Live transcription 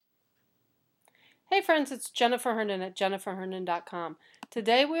Hey friends, it's Jennifer Herndon at jenniferherndon.com.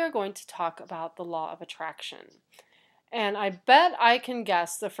 Today we are going to talk about the law of attraction. And I bet I can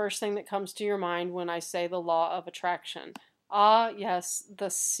guess the first thing that comes to your mind when I say the law of attraction. Ah, yes, The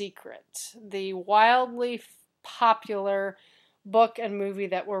Secret, the wildly popular book and movie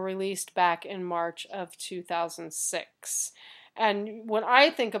that were released back in March of 2006. And when I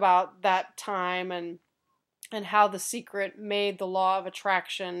think about that time and how The Secret made the law of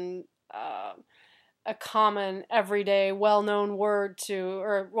attraction a common, everyday, well-known word to,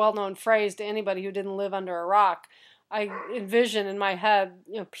 or well-known phrase to anybody who didn't live under a rock. I envision in my head,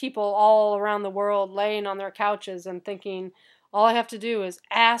 people all around the world laying on their couches and thinking, all I have to do is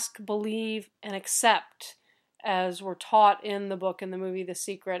ask, believe, and accept, as we're taught in the book and the movie The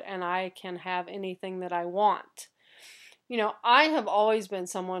Secret, and I can have anything that I want. I have always been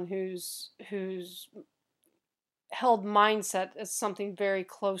someone who's held mindset as something very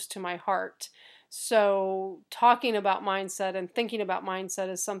close to my heart. So talking about mindset and thinking about mindset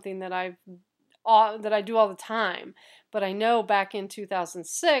is something that I do all the time. But I know back in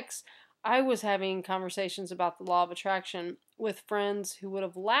 2006, I was having conversations about the law of attraction with friends who would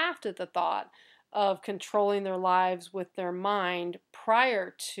have laughed at the thought of controlling their lives with their mind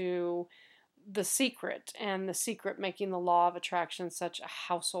prior to The Secret, and The Secret making the law of attraction such a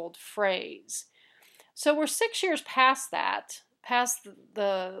household phrase. So we're 6 years past that, past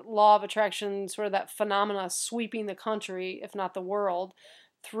the law of attraction, sort of that phenomena sweeping the country, if not the world,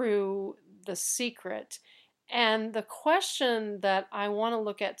 through The Secret. And the question that I want to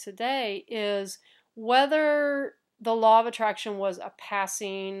look at today is whether the law of attraction was a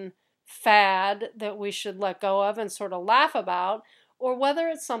passing fad that we should let go of and sort of laugh about, or whether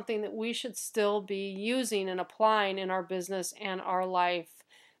it's something that we should still be using and applying in our business and our life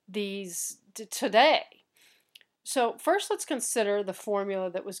today. So first, let's consider the formula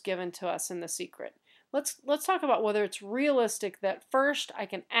that was given to us in The Secret. Let's talk about whether it's realistic that first I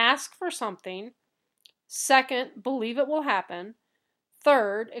can ask for something, second, believe it will happen,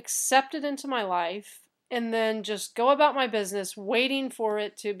 third, accept it into my life, and then just go about my business waiting for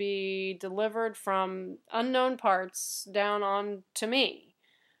it to be delivered from unknown parts down on to me.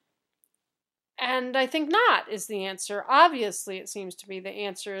 And I think not is the answer. Obviously, it seems to be the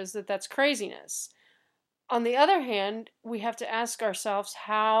answer is that that's craziness. On the other hand, we have to ask ourselves,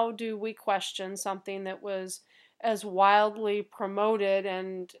 how do we question something that was as wildly promoted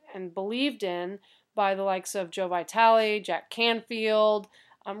and believed in by the likes of Joe Vitale, Jack Canfield,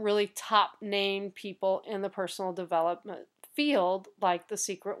 really top name people in the personal development field like The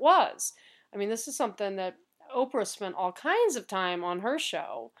Secret was? I mean, this is something that Oprah spent all kinds of time on her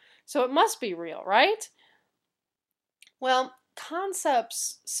show, so it must be real, right? Well,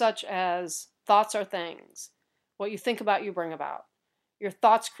 concepts such as thoughts are things, what you think about you bring about, your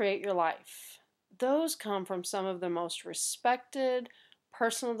thoughts create your life, those come from some of the most respected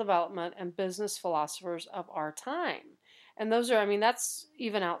personal development and business philosophers of our time. And those are, that's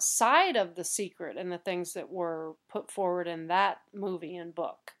even outside of The Secret and the things that were put forward in that movie and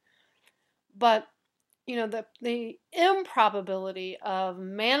book. But the improbability of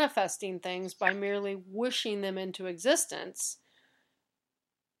manifesting things by merely wishing them into existence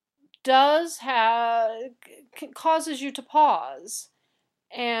causes you to pause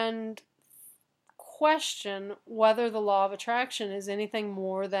and question whether the law of attraction is anything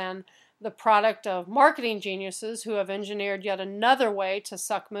more than the product of marketing geniuses who have engineered yet another way to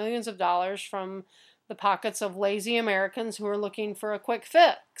suck millions of dollars from the pockets of lazy Americans who are looking for a quick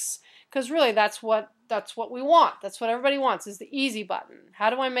fix. Because really, that's what we want. That's what everybody wants, is the easy button.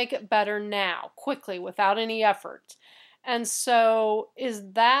 How do I make it better now, quickly, without any effort? And so,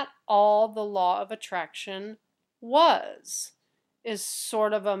 is that all the law of attraction was? Is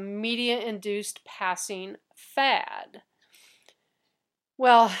sort of a media-induced passing fad?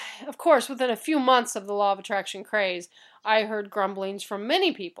 Well, of course, within a few months of the law of attraction craze, I heard grumblings from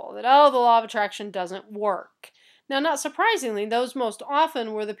many people that, the law of attraction doesn't work. Now, not surprisingly, those most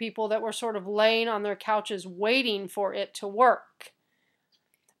often were the people that were sort of laying on their couches waiting for it to work.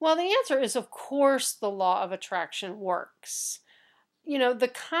 Well, the answer is, of course, the law of attraction works.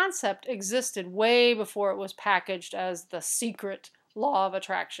 The concept existed way before it was packaged as The Secret Law of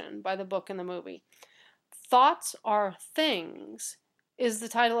Attraction by the book and the movie. Thoughts Are Things is the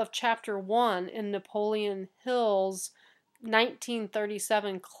title of Chapter 1 in Napoleon Hill's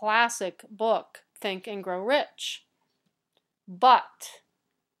 1937 classic book, Think and Grow Rich. But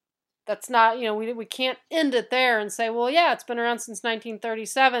that's not, we can't end it there and say, well, yeah, it's been around since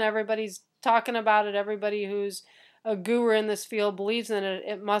 1937. Everybody's talking about it. Everybody who's a guru in this field believes in it.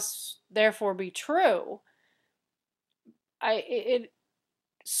 It must therefore be true.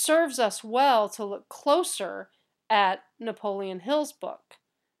 serves us well to look closer at Napoleon Hill's book.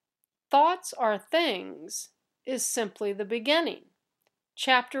 Thoughts Are Things is simply the beginning,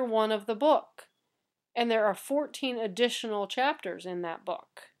 chapter 1 of the book, and there are 14 additional chapters in that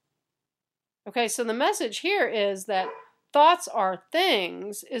book. Okay, so the message here is that thoughts are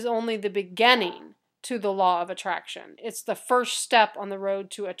things is only the beginning to the law of attraction. It's the first step on the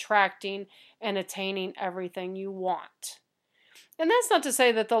road to attracting and attaining everything you want. And that's not to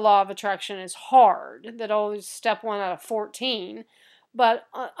say that the law of attraction is hard, that always step 1 out of 14. But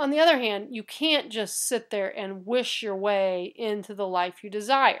on the other hand, you can't just sit there and wish your way into the life you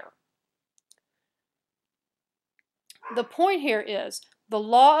desire. The point here is the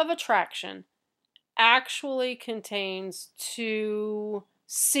law of attraction actually contains 2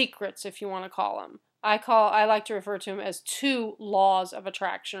 secrets, if you want to call them. I like to refer to them as 2 laws of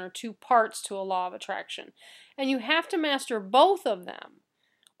attraction, or 2 parts to a law of attraction. And you have to master both of them.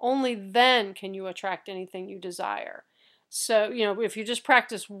 Only then can you attract anything you desire. So, if you just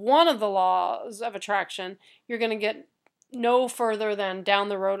practice one of the laws of attraction, you're going to get no further than down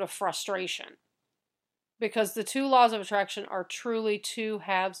the road of frustration. Because the 2 laws of attraction are truly 2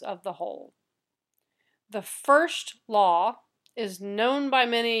 halves of the whole. The first law is known by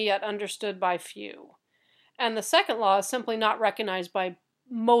many yet understood by few. And the second law is simply not recognized by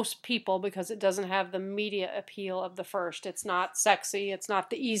most people because it doesn't have the media appeal of the first. It's not sexy. It's not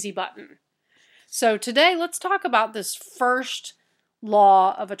the easy button. So today, let's talk about this first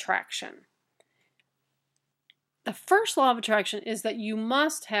law of attraction. The first law of attraction is that you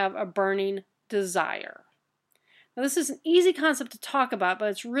must have a burning desire. Now, this is an easy concept to talk about, but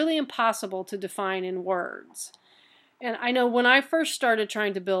it's really impossible to define in words. And I know when I first started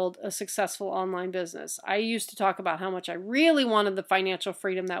trying to build a successful online business, I used to talk about how much I really wanted the financial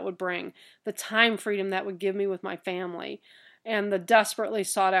freedom that would bring, the time freedom that would give me with my family, and the desperately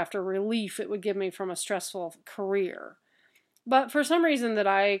sought after relief it would give me from a stressful career. But for some reason that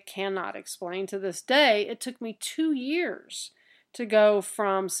I cannot explain to this day, it took me 2 years to go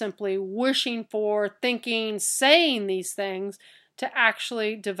from simply wishing for, thinking, saying these things to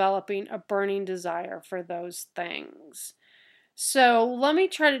actually developing a burning desire for those things. So let me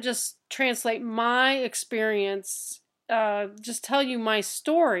try to just translate my experience, just tell you my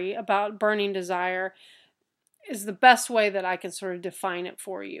story about burning desire is the best way that I can sort of define it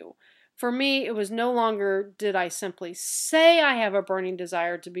for you. For me, it was no longer did I simply say I have a burning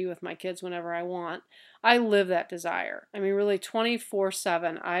desire to be with my kids whenever I want. I live that desire. I mean, really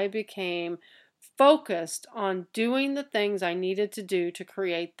 24/7, I became focused on doing the things I needed to do to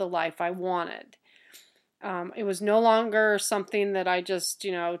create the life I wanted. It was no longer something that I just,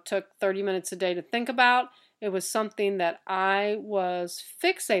 took 30 minutes a day to think about. It was something that I was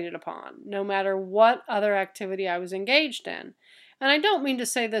fixated upon, no matter what other activity I was engaged in. And I don't mean to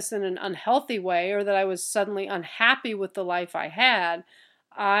say this in an unhealthy way or that I was suddenly unhappy with the life I had.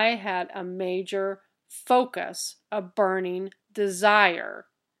 I had a major focus, a burning desire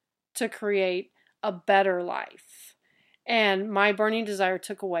to create a better life. And my burning desire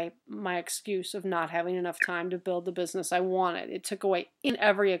took away my excuse of not having enough time to build the business I wanted. It took away in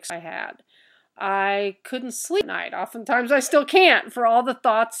every excuse I had. I couldn't sleep at night. Oftentimes I still can't for all the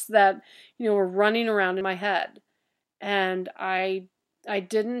thoughts that, were running around in my head. And I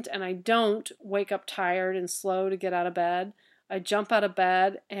didn't and I don't wake up tired and slow to get out of bed. I jump out of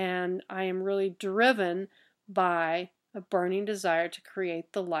bed and I am really driven by a burning desire to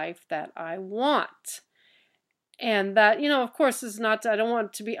create the life that I want. And that, of course, is not, I don't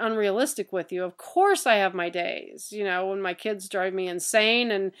want to be unrealistic with you. Of course I have my days, when my kids drive me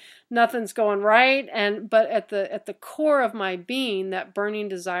insane and nothing's going right. But at the core of my being, that burning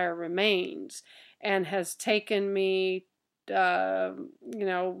desire remains and has taken me,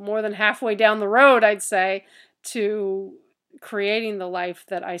 more than halfway down the road, I'd say, to creating the life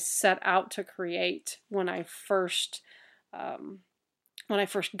that I set out to create when I first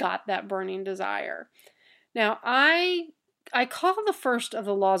got that burning desire. Now, I call the first of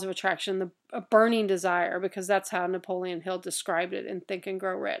the laws of attraction a burning desire because that's how Napoleon Hill described it in Think and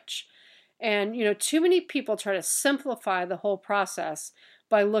Grow Rich. And, too many people try to simplify the whole process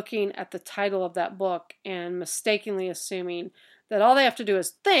by looking at the title of that book and mistakenly assuming that all they have to do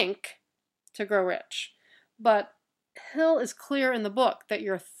is think to grow rich. But Hill is clear in the book that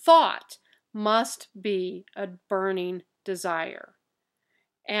your thought must be a burning desire.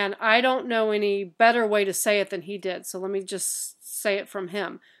 And I don't know any better way to say it than he did, so let me just say it from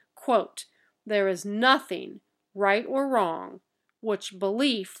him. Quote, "There is nothing, right or wrong, which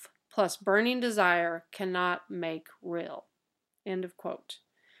belief plus burning desire cannot make real." End of quote.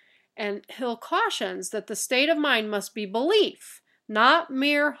 And Hill cautions that the state of mind must be belief, not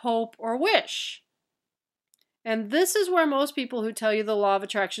mere hope or wish. And this is where most people who tell you the law of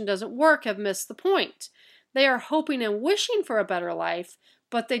attraction doesn't work have missed the point. They are hoping and wishing for a better life,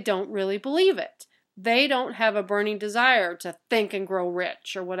 but they don't really believe it. They don't have a burning desire to think and grow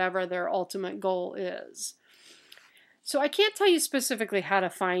rich or whatever their ultimate goal is. So I can't tell you specifically how to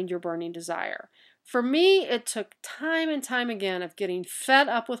find your burning desire. For me, it took time and time again of getting fed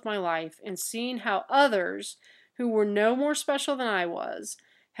up with my life and seeing how others, who were no more special than I was,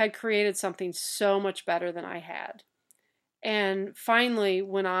 had created something so much better than I had. And finally,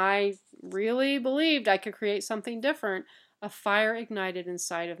 when I really believed I could create something different, a fire ignited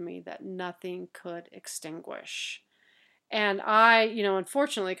inside of me that nothing could extinguish. And I,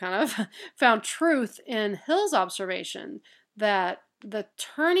 unfortunately kind of found truth in Hill's observation that the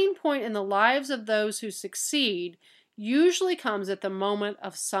turning point in the lives of those who succeed usually comes at the moment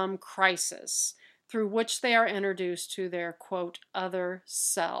of some crisis through which they are introduced to their, quote, other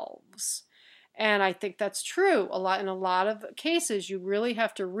selves. And I think that's true. In a lot of cases, you really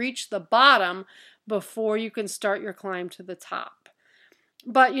have to reach the bottom before you can start your climb to the top.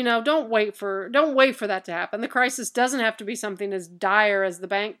 But, don't wait for that to happen. The crisis doesn't have to be something as dire as the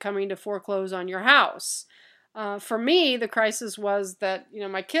bank coming to foreclose on your house. For me, the crisis was that,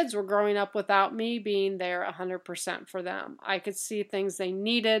 my kids were growing up without me being there 100% for them. I could see things they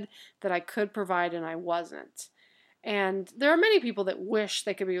needed that I could provide and I wasn't. And there are many people that wish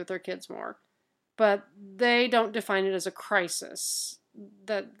they could be with their kids more, but they don't define it as a crisis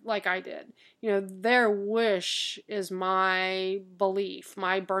like I did. Their wish is my belief,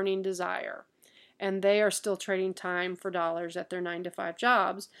 my burning desire. And they are still trading time for dollars at their 9-to-5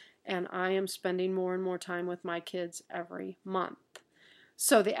 jobs. And I am spending more and more time with my kids every month.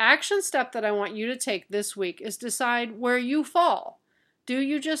 So the action step that I want you to take this week is decide where you fall. Do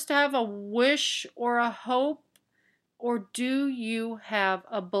you just have a wish or a hope? Or do you have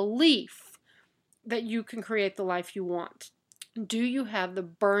a belief that you can create the life you want? Do you have the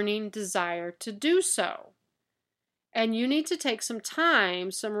burning desire to do so? And you need to take some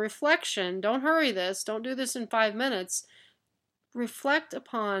time, some reflection. Don't hurry this. Don't do this in 5 minutes. Reflect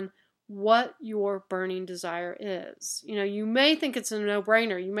upon what your burning desire is. You may think it's a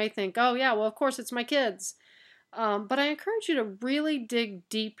no-brainer. You may think, oh yeah, well of course it's my kids. But I encourage you to really dig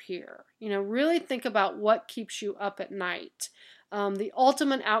deep here. Really think about what keeps you up at night. The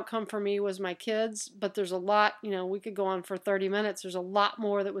ultimate outcome for me was my kids, but there's a lot, we could go on for 30 minutes. There's a lot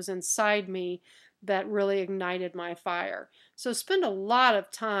more that was inside me that really ignited my fire. So spend a lot of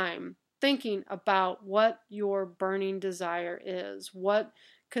time thinking about what your burning desire is, what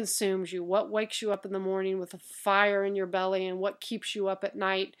consumes you, what wakes you up in the morning with a fire in your belly, and what keeps you up at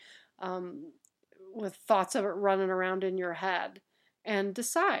night with thoughts of it running around in your head. And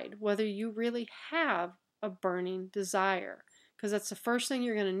decide whether you really have a burning desire, because that's the first thing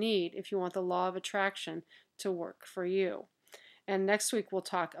you're going to need if you want the law of attraction to work for you. And next week we'll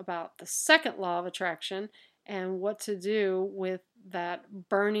talk about the second law of attraction and what to do with that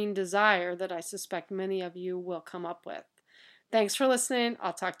burning desire that I suspect many of you will come up with. Thanks for listening.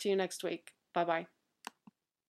 I'll talk to you next week. Bye-bye.